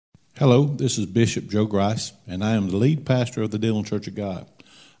Hello, this is Bishop Joe Grice, and I am the lead pastor of the Dillon Church of God.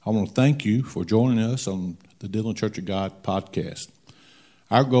 I want to thank you for joining us on the Dillon Church of God podcast.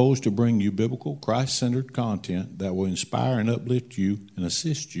 Our goal is to bring you biblical, Christ-centered content that will inspire and uplift you and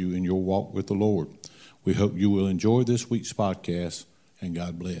assist you in your walk with the Lord. We hope you will enjoy this week's podcast, and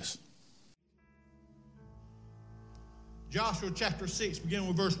God bless. Joshua chapter 6, beginning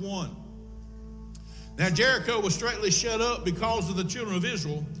with verse 1. Now Jericho was straitly shut up because of the children of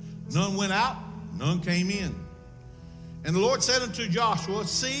Israel. None went out, none came in. And the Lord said unto Joshua,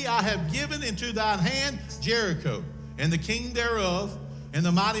 See, I have given into thine hand Jericho, and the king thereof, and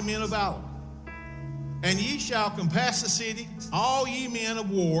the mighty men of valor. And ye shall compass the city, all ye men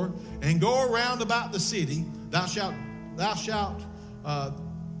of war, and go around about the city. Thus shalt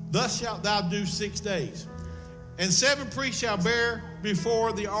thou do 6 days. And 7 priests shall bear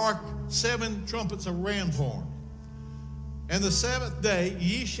before the ark 7 trumpets of ram's horn. And the 7th day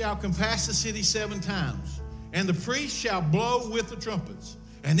ye shall compass the city 7 times. And the priests shall blow with the trumpets.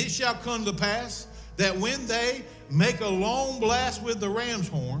 And it shall come to pass that when they make a long blast with the ram's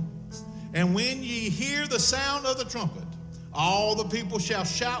horn, and when ye hear the sound of the trumpet, all the people shall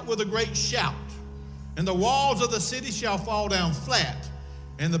shout with a great shout. And the walls of the city shall fall down flat,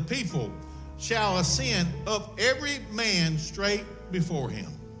 and the people shall ascend up every man straight before him.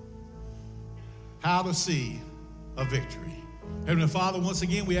 How to see a victory. Heavenly Father, once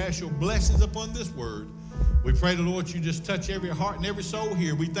again, we ask your blessings upon this word. We pray, the Lord, you just touch every heart and every soul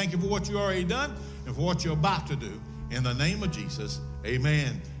here. We thank you for what you already done and for what you're about to do. In the name of Jesus,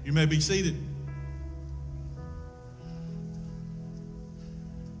 amen. You may be seated.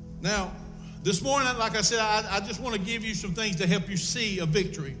 Now, this morning, like I said, I just want to give you some things to help you see a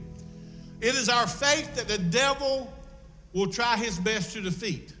victory. It is our faith that the devil will try his best to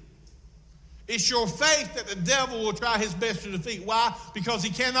defeat. It's your faith that the devil will try his best to defeat. Why? Because he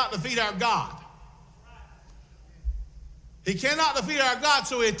cannot defeat our God. He cannot defeat our God,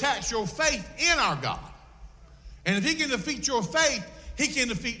 so he attacks your faith in our God. And if he can defeat your faith, he can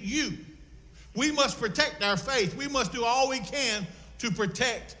defeat you. We must protect our faith. We must do all we can to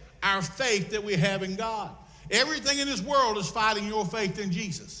protect our faith that we have in God. Everything in this world is fighting your faith in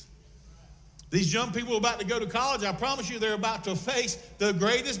Jesus. These young people about to go to college, I promise you they're about to face the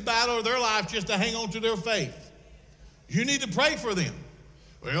greatest battle of their life just to hang on to their faith. You need to pray for them.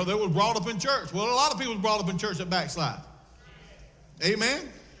 Well, they were brought up in church. Well, a lot of people were brought up in church that backslide. Amen?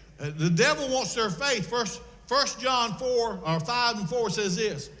 The devil wants their faith. First John 5 and 4 says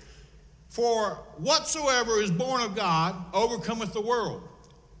this, For whatsoever is born of God overcometh the world.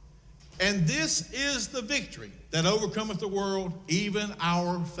 And this is the victory that overcometh the world, even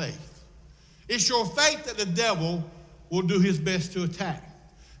our faith. It's your faith that the devil will do his best to attack.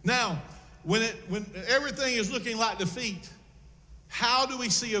 Now, when everything is looking like defeat, how do we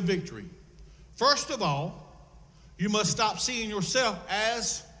see a victory? First of all, you must stop seeing yourself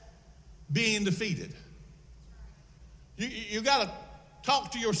as being defeated. You got to talk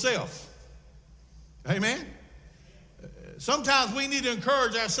to yourself. Amen? Sometimes we need to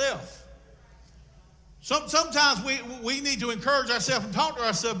encourage ourselves. Sometimes we need to encourage ourselves and talk to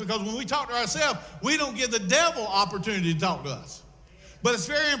ourselves, because when we talk to ourselves, we don't give the devil opportunity to talk to us. But it's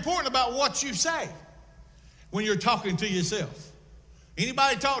very important about what you say when you're talking to yourself.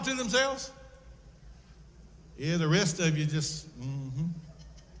 Anybody talk to themselves? Yeah, the rest of you just, In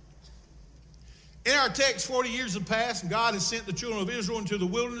our text, 40 years have passed, and God has sent the children of Israel into the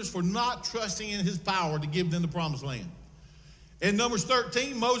wilderness for not trusting in his power to give them the promised land. In Numbers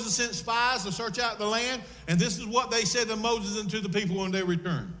 13, Moses sent spies to search out the land, and this is what they said to Moses and to the people when they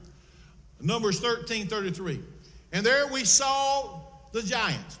returned. Numbers 13:33. And there we saw the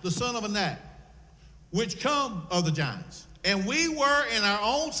giants, the son of Anak, which come of the giants. And we were in our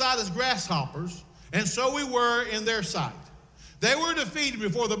own sight as grasshoppers, and so we were in their sight. They were defeated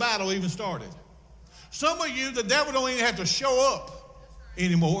before the battle even started. Some of you, the devil don't even have to show up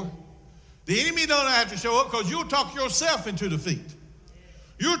anymore. The enemy don't have to show up, because you'll talk yourself into defeat.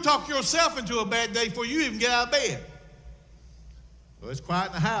 You'll talk yourself into a bad day before you even get out of bed. Well, it's quiet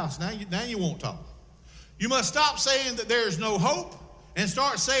in the house. Now you won't talk. You must stop saying that there is no hope and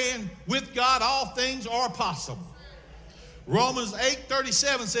start saying, with God all things are possible. Romans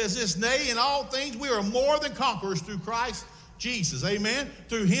 8:37 says this, Nay, in all things we are more than conquerors through Christ Jesus. Amen?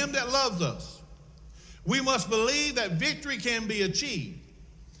 Through him that loves us. We must believe that victory can be achieved,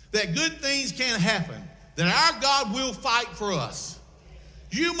 that good things can happen, that our God will fight for us.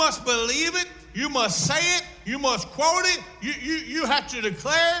 You must believe it. You must say it. You must quote it. You have to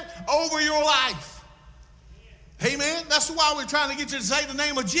declare it over your life. Amen? That's why we're trying to get you to say the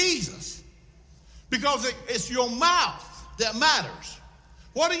name of Jesus. Because it's your mouth that matters.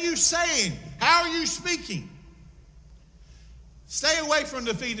 What are you saying? How are you speaking? Stay away from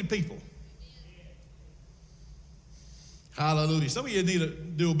defeated people. Hallelujah. Some of you need to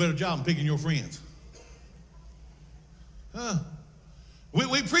do a better job in picking your friends.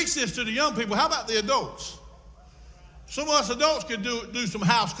 We preach this to the young people. How about the adults? Some of us adults could do some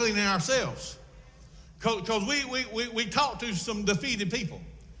house cleaning ourselves. Because we talk to some defeated people.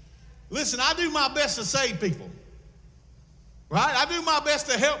 Listen, I do my best to save people. Right? I do my best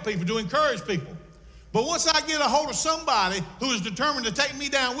to help people, to encourage people. But once I get a hold of somebody who is determined to take me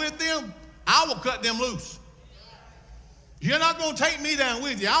down with them, I will cut them loose. You're not going to take me down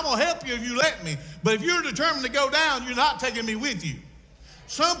with you. I'm going to help you if you let me. But if you're determined to go down, you're not taking me with you.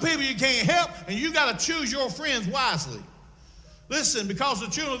 Some people you can't help, and you got to choose your friends wisely. Listen, because the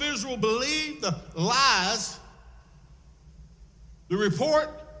children of Israel believed the lies, the report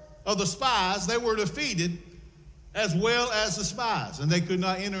of the spies, they were defeated as well as the spies, and they could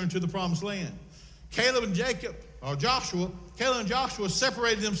not enter into the promised land. Caleb and Joshua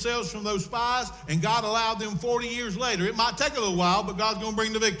separated themselves from those spies, and God allowed them 40 years later. It might take a little while, but God's going to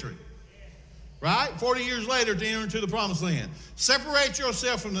bring the victory. Right? 40 years later to enter into the promised land. Separate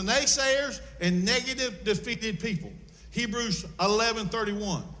yourself from the naysayers and negative, defeated people. Hebrews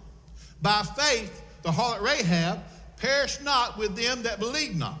 11:31. By faith, the harlot Rahab perished not with them that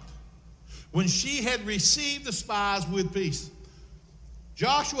believed not, when she had received the spies with peace.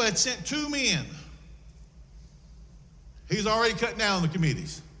 Joshua had sent 2 men. He's already cut down the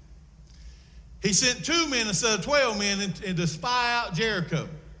committees. He sent 2 men instead of 12 men and to spy out Jericho.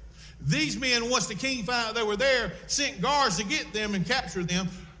 These men, once the king found out they were there, sent guards to get them and capture them.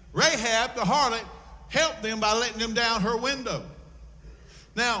 Rahab, the harlot, helped them by letting them down her window.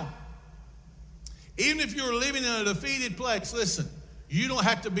 Now, even if you're living in a defeated place, listen, you don't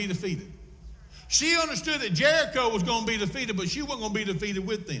have to be defeated. She understood that Jericho was going to be defeated, but she wasn't going to be defeated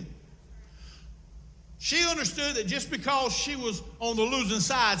with them. She understood that just because she was on the losing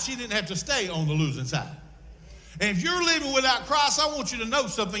side, she didn't have to stay on the losing side. And if you're living without Christ, I want you to know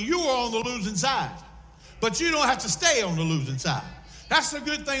something. You are on the losing side, but you don't have to stay on the losing side. That's the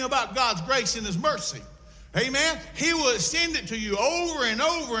good thing about God's grace and His mercy. Amen? He will extend it to you over and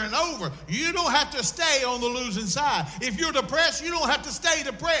over and over. You don't have to stay on the losing side. If you're depressed, you don't have to stay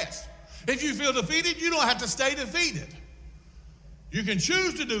depressed. If you feel defeated, you don't have to stay defeated. You can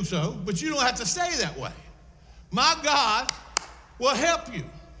choose to do so, but you don't have to stay that way. My God will help you.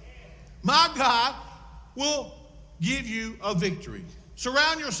 My God will give you a victory.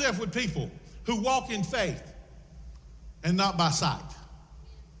 Surround yourself with people who walk in faith and not by sight.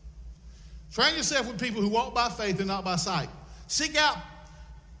 Surround yourself with people who walk by faith and not by sight. Seek out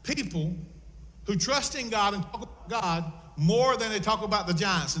people who trust in God and talk about God more than they talk about the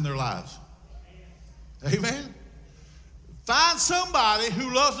giants in their lives. Amen? Find somebody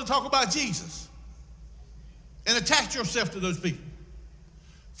who loves to talk about Jesus and attach yourself to those people.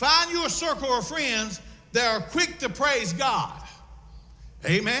 Find you a circle of friends that are quick to praise God.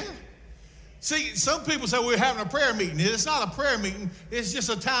 Amen? See, some people say we're having a prayer meeting. It's not a prayer meeting. It's just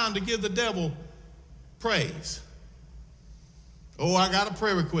a time to give the devil praise. Oh, I got a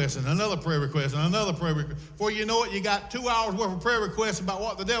prayer request and another prayer request and another prayer request. Before you know it, you got 2 hours worth of prayer requests about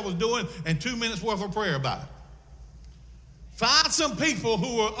what the devil's doing and 2 minutes worth of prayer about it. Find some people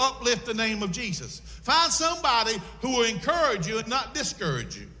who will uplift the name of Jesus. Find somebody who will encourage you and not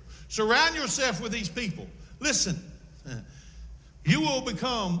discourage you. Surround yourself with these people. Listen, you will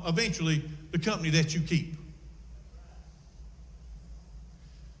become eventually the company that you keep.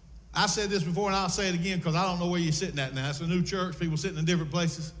 I said this before and I'll say it again because I don't know where you're sitting at now. It's a new church, people sitting in different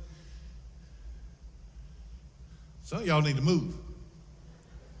places. Some of y'all need to move.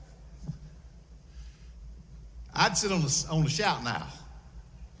 I'd sit on the shout now.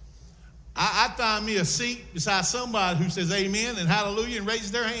 I'd find me a seat beside somebody who says amen and hallelujah and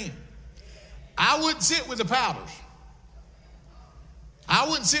raises their hand. I wouldn't sit with the pouters. I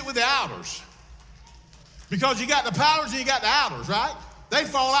wouldn't sit with the outers. Because you got the pouters and you got the outers, right? They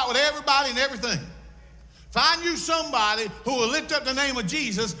fall out with everybody and everything. Find you somebody who will lift up the name of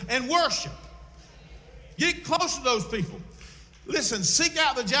Jesus and worship. Get close to those people. Listen, seek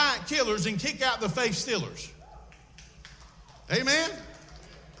out the giant killers and kick out the faith stealers. Amen?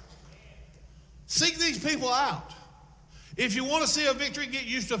 Seek these people out. If you want to see a victory, get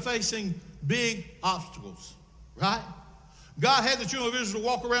used to facing big obstacles, right? God had the children of Israel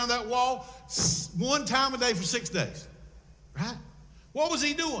walk around that wall 1 time a day for 6 days, right? What was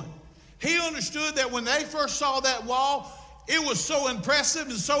He doing? He understood that when they first saw that wall, it was so impressive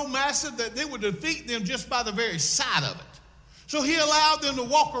and so massive that they would defeat them just by the very sight of it. So He allowed them to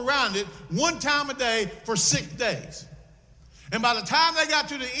walk around it 1 time a day for 6 days. And by the time they got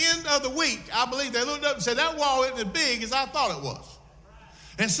to the end of the week, I believe they looked up and said, that wall isn't as big as I thought it was.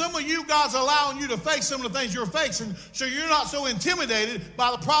 And some of you, God's allowing you to face some of the things you're facing so you're not so intimidated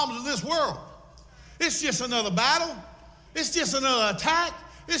by the problems of this world. It's just another battle. It's just another attack.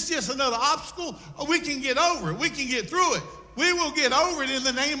 It's just another obstacle. We can get over it. We can get through it. We will get over it in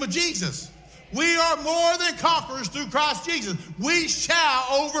the name of Jesus. We are more than conquerors through Christ Jesus. We shall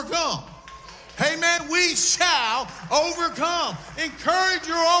overcome. Amen. We shall overcome. Encourage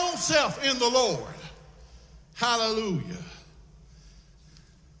your own self in the Lord. Hallelujah.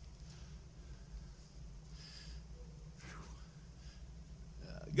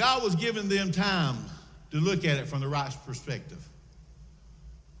 God was giving them time to look at it from the right perspective.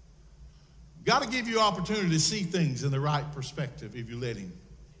 God will give you opportunity to see things in the right perspective if you let him.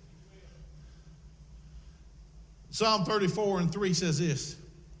 Psalm 34:3 says this,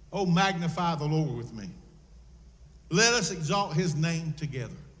 "Oh, magnify the Lord with me. Let us exalt his name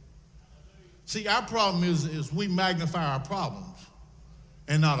together." See, our problem is we magnify our problems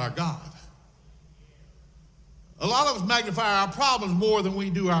and not our God. A lot of us magnify our problems more than we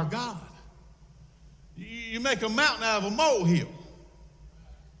do our God. You make a mountain out of a molehill.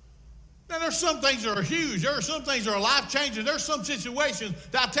 Now, there's some things that are huge. There are some things that are life-changing. There's some situations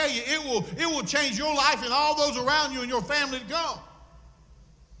that I tell you, it will change your life and all those around you and your family to come.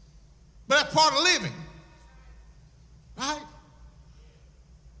 But that's part of living, right?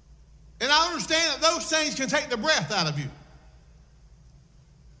 And I understand that those things can take the breath out of you.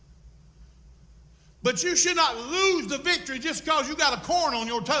 But you should not lose the victory just because you got a corn on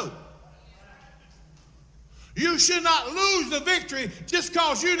your toe. You should not lose the victory just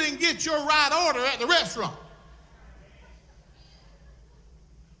because you didn't get your right order at the restaurant.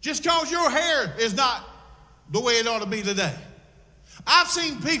 Just because your hair is not the way it ought to be today. I've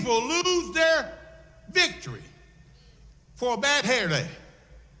seen people lose their victory for a bad hair day.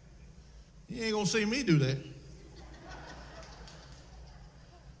 You ain't going to see me do that.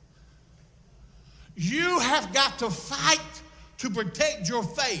 You have got to fight to protect your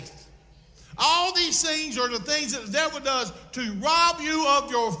faith. All these things are the things that the devil does to rob you of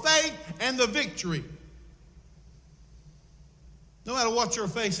your faith and the victory. No matter what you're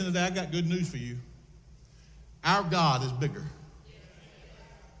facing today, I got good news for you. Our God is bigger.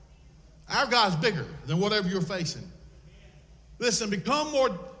 Our God is bigger than whatever you're facing. Listen, become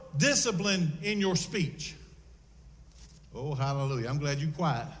more disciplined in your speech. Oh, hallelujah. I'm glad you're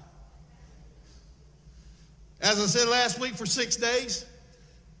quiet. As I said last week, for 6 days,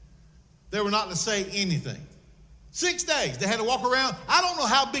 they were not to say anything. 6 days. They had to walk around. I don't know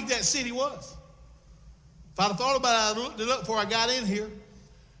how big that city was. If I'd have thought about it, I looked it up before I got in here.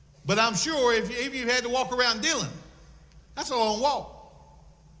 But I'm sure if you had to walk around Dillon, that's a long walk.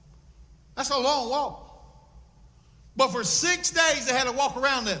 That's a long walk. But for 6 days, they had to walk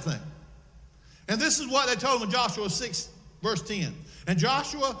around that thing. And this is what they told them in Joshua 6, verse 10. And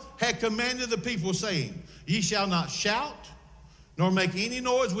Joshua had commanded the people, saying, "Ye shall not shout, nor make any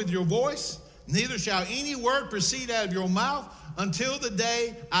noise with your voice, neither shall any word proceed out of your mouth until the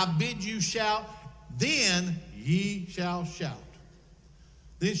day I bid you shout. Then ye shall shout."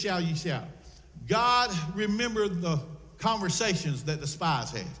 Then shall ye shout. God remembered the conversations that the spies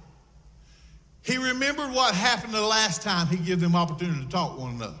had. He remembered what happened the last time he gave them opportunity to talk to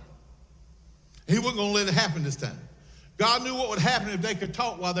one another. He wasn't going to let it happen this time. God knew what would happen if they could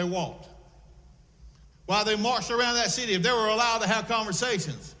talk while they walked. While they marched around that city, if they were allowed to have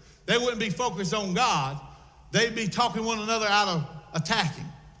conversations, they wouldn't be focused on God. They'd be talking one another out of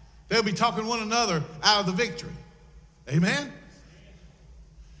attacking. They'll be talking one another out of the victory. Amen?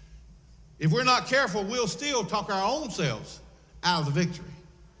 If we're not careful, we'll still talk our own selves out of the victory.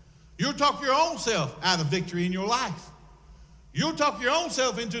 You'll talk your own self out of victory in your life. You'll talk your own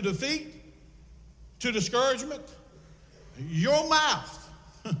self into defeat, to discouragement. Your mouth.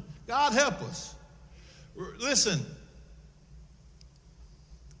 God help us. Listen.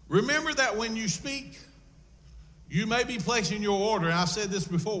 Remember that when you speak, you may be placing your order, and I've said this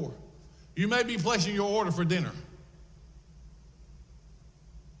before, you may be placing your order for dinner.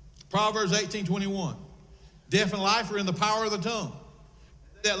 Proverbs 18:21. Death and life are in the power of the tongue.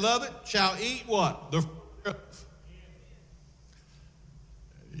 They that love it shall eat what? The fruit thereof.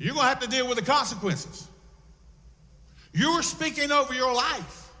 You're going to have to deal with the consequences. You're speaking over your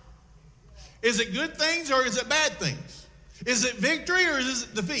life. Is it good things or is it bad things? Is it victory or is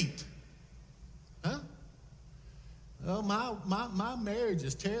it defeat? Huh? Oh, my marriage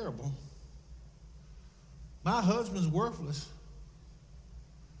is terrible. My husband's worthless.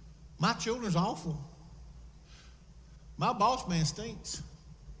 My children's awful. My boss man stinks.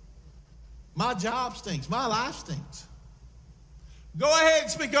 My job stinks. My life stinks. Go ahead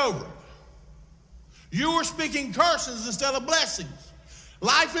and speak over it. You are speaking curses instead of blessings.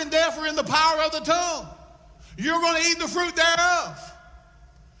 Life and death are in the power of the tongue. You're going to eat the fruit thereof.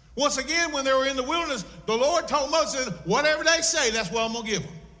 Once again, when they were in the wilderness, the Lord told Moses, whatever they say, that's what I'm going to give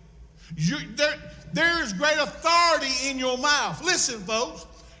them. There is great authority in your mouth. Listen, folks,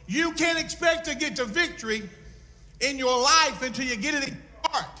 you can't expect to get to victory in your life until you get it in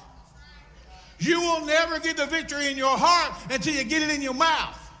your heart. You will never get the victory in your heart until you get it in your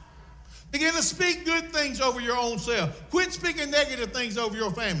mouth. Begin to speak good things over your own self. Quit speaking negative things over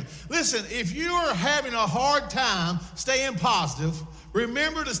your family. Listen, if you are having a hard time staying positive,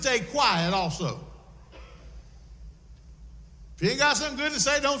 remember to stay quiet also. If you ain't got something good to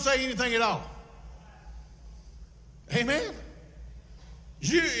say, don't say anything at all. Amen?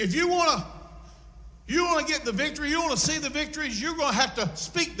 If you want to get the victory, you want to see the victories, you're going to have to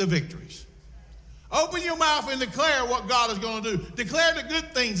speak the victories. Open your mouth and declare what God is going to do. Declare the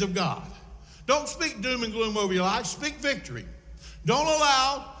good things of God. Don't speak doom and gloom over your life. Speak victory. Don't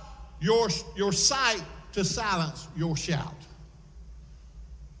allow your sight to silence your shout.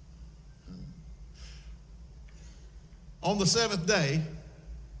 On the seventh day,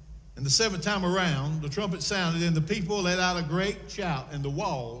 and the seventh time around, the trumpet sounded, and the people let out a great shout, and the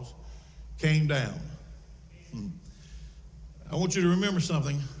walls came down. I want you to remember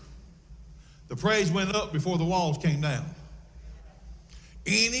something. The praise went up before the walls came down.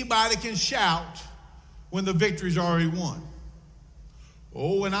 Anybody can shout when the victory's already won.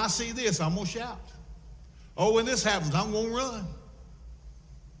 Oh, when I see this, I'm going to shout. Oh, when this happens, I'm going to run.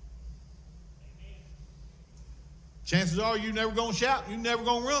 Chances are you're never going to shout, you're never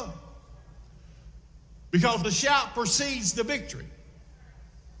going to run. Because the shout precedes the victory.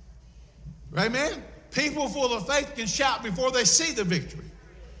 Amen? People full of faith can shout before they see the victory.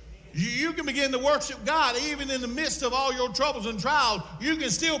 You can begin to worship God even in the midst of all your troubles and trials. You can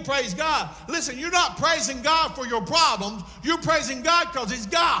still praise God. Listen, you're not praising God for your problems. You're praising God because He's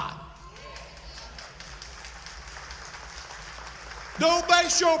God. Don't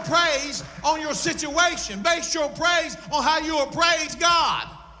base your praise on your situation. Base your praise on how you will praise God.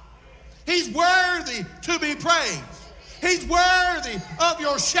 He's worthy to be praised. He's worthy of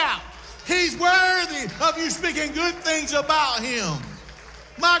your shout. He's worthy of you speaking good things about Him.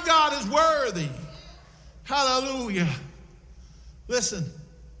 My God is worthy. Hallelujah. Listen,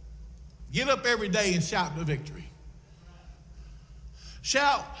 get up every day and shout the victory.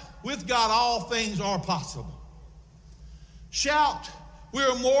 Shout, with God all things are possible. Shout, we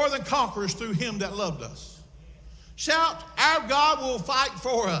are more than conquerors through Him that loved us. Shout, our God will fight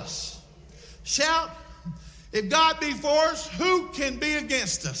for us. Shout, if God be for us, who can be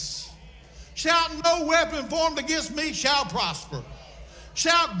against us? Shout, no weapon formed against me shall prosper.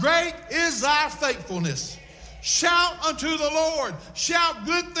 Shout, great is thy faithfulness. Shout unto the Lord. Shout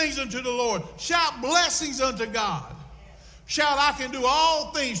good things unto the Lord. Shout blessings unto God. Shout, I can do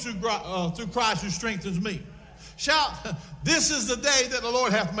all things through Christ who strengthens me. Shout, this is the day that the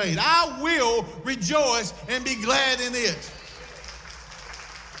Lord hath made. I will rejoice and be glad in it.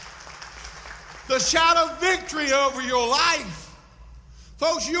 The shout of victory over your life.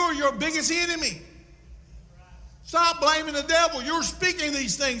 Folks, you're your biggest enemy. Stop blaming the devil. You're speaking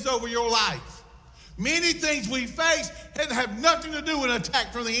these things over your life. Many things we face have nothing to do with an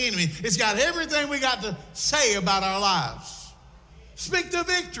attack from the enemy. It's got everything we got to say about our lives. Speak the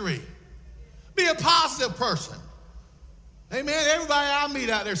victory. Be a positive person. Amen. Everybody I meet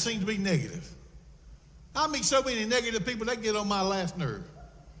out there seems to be negative. I meet so many negative people, they get on my last nerve.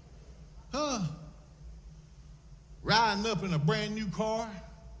 Riding up in a brand new car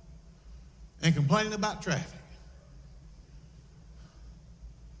and complaining about traffic.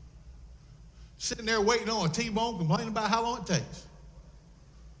 Sitting there waiting on a T-bone, complaining about how long it takes.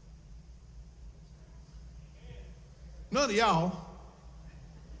 None of y'all,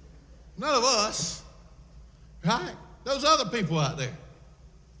 none of us, right? Those other people out there.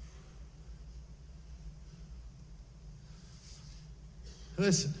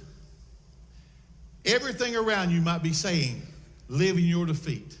 Listen, everything around you might be saying, live in your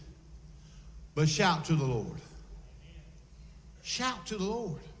defeat, but shout to the Lord. Shout to the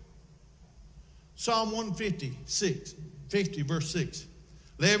Lord. Psalm 50 verse 6.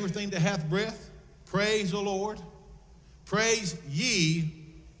 Let everything that hath breath praise the Lord. Praise ye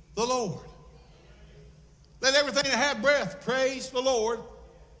the Lord. Let everything that hath breath praise the Lord.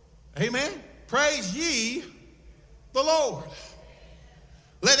 Amen. Praise ye the Lord.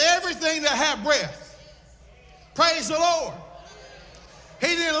 Let everything that hath breath praise the Lord. He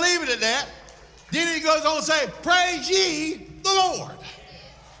didn't leave it at that. Then he goes on to say, praise ye the Lord.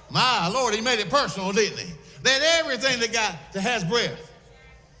 My Lord, He made it personal, didn't He? Let everything that has breath.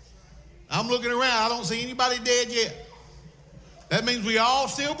 I'm looking around. I don't see anybody dead yet. That means we all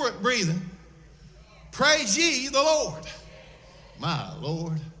still breathing. Praise ye the Lord. My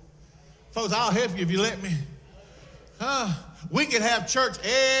Lord. Folks, I'll help you if you let me. We could have church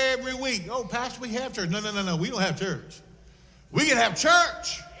every week. Oh, Pastor, we have church. No. We don't have church. We can have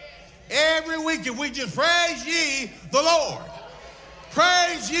church every week if we just praise ye the Lord.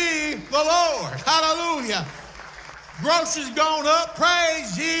 Praise ye the Lord. Hallelujah. Groceries gone up.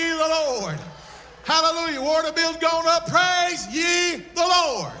 Praise ye the Lord. Hallelujah. Water bills gone up. Praise ye the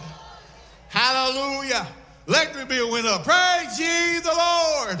Lord. Hallelujah. Electric bill went up. Praise ye the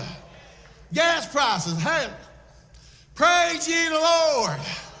Lord. Gas prices. Hey, praise ye the Lord.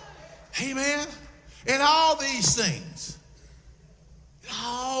 Amen. And all these things.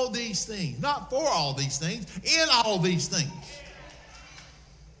 All these things. Not for all these things. In all these things.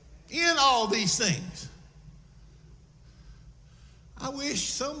 In all these things. I wish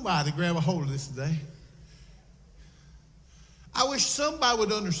somebody grab a hold of this today. I wish somebody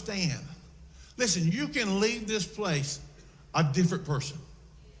would understand. Listen, you can leave this place a different person.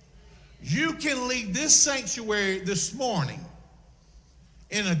 You can leave this sanctuary this morning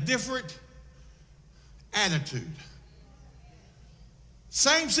in a different attitude.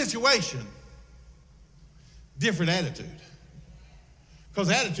 Same situation, different attitude. Because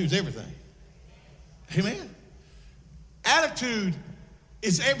attitude's everything. Amen? Attitude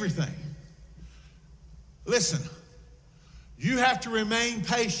is everything. Listen, you have to remain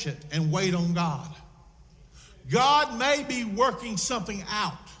patient and wait on God. God may be working something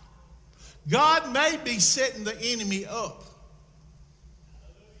out. God may be setting the enemy up.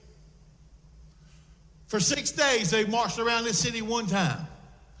 For 6 days, they marched around this city one time.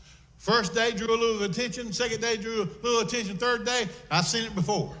 First day drew a little attention. Second day drew a little attention. Third day, I've seen it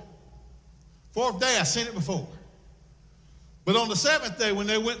before. Fourth day, I've seen it before. But on the seventh day, when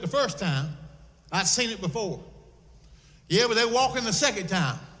they went the first time, I'd seen it before. Yeah, but they walking the second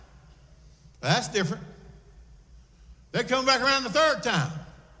time. That's different. They come back around the third time.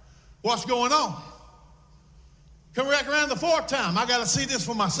 What's going on? Come back around the fourth time. I got to see this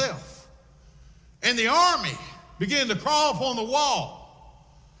for myself. And the army began to crawl upon the wall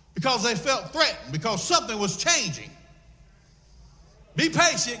because they felt threatened, because something was changing. Be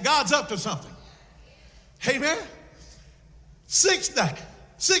patient. God's up to something. Amen? Sixth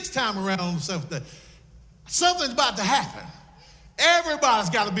time around on the seventh day. Something's about to happen.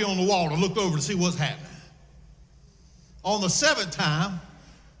 Everybody's got to be on the wall to look over to see what's happening. On the seventh time,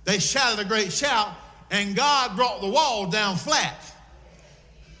 they shouted a great shout, and God brought the wall down flat.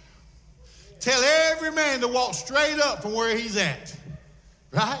 Tell every man to walk straight up from where he's at.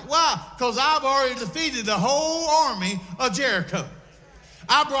 Right? Why? Because I've already defeated the whole army of Jericho.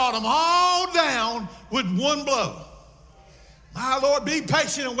 I brought them all down with one blow. My Lord, be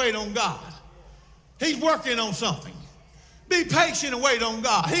patient and wait on God. He's working on something. Be patient and wait on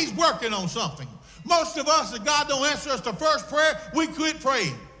God. He's working on something. Most of us, if God don't answer us the first prayer, we quit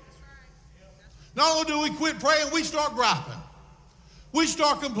praying. Not only do we quit praying, we start griping. We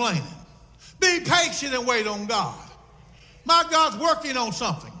start complaining. Be patient and wait on God. My God's working on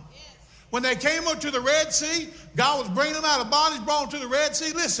something. When they came up to the Red Sea, God was bringing them out of bondage, brought them to the Red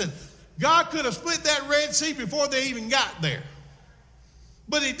Sea. Listen, God could have split that Red Sea before they even got there.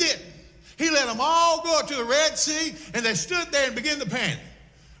 But he didn't. He let them all go up to the Red Sea, and they stood there and began to panic.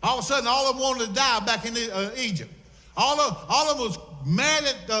 All of a sudden, all of them wanted to die back in Egypt. All of them was mad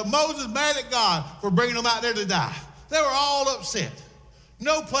at Moses, mad at God for bringing them out there to die. They were all upset.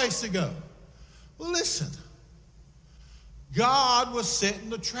 No place to go. Well, listen. God was setting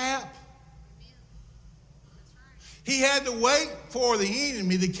the trap. He had to wait for the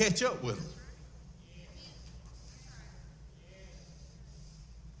enemy to catch up with him.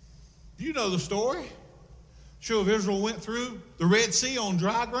 You know the story. Children of Israel went through the Red Sea on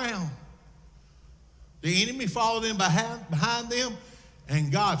dry ground. The enemy followed them behind them,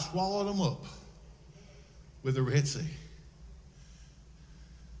 and God swallowed them up with the Red Sea.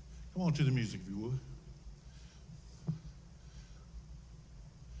 Come on to the music, if you would.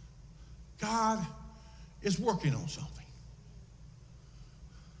 God is working on something.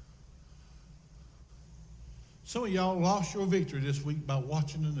 Some of y'all lost your victory this week by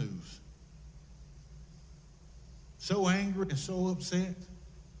watching the news. So angry and so upset.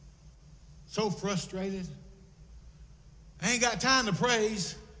 So frustrated. I ain't got time to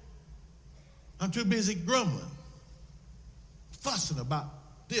praise. I'm too busy grumbling. Fussing about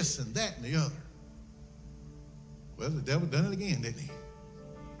this and that and the other. Well, the devil done it again, didn't he?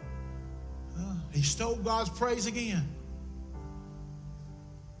 He stole God's praise again.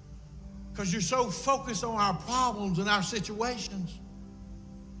 Because you're so focused on our problems and our situations.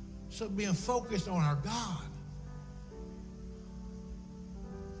 So being focused on our God.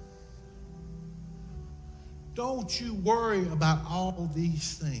 Don't you worry about all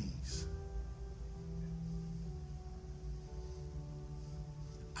these things.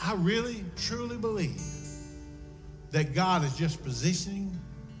 I really, truly believe that God is just positioning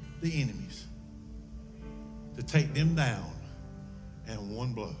the enemies to take them down in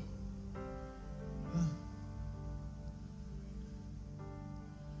one blow. Huh?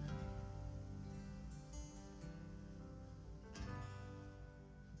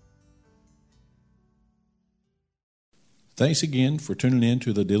 Thanks again for tuning in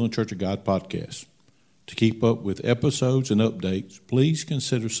to the Dillon Church of God podcast. To keep up with episodes and updates, please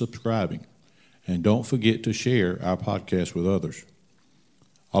consider subscribing. And don't forget to share our podcast with others.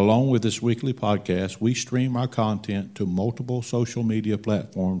 Along with this weekly podcast, we stream our content to multiple social media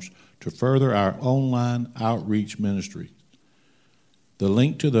platforms to further our online outreach ministry. The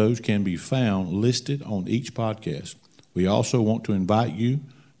link to those can be found listed on each podcast. We also want to invite you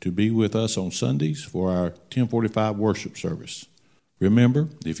to be with us on Sundays for our 1045 worship service. Remember,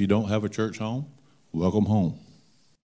 if you don't have a church home, welcome home.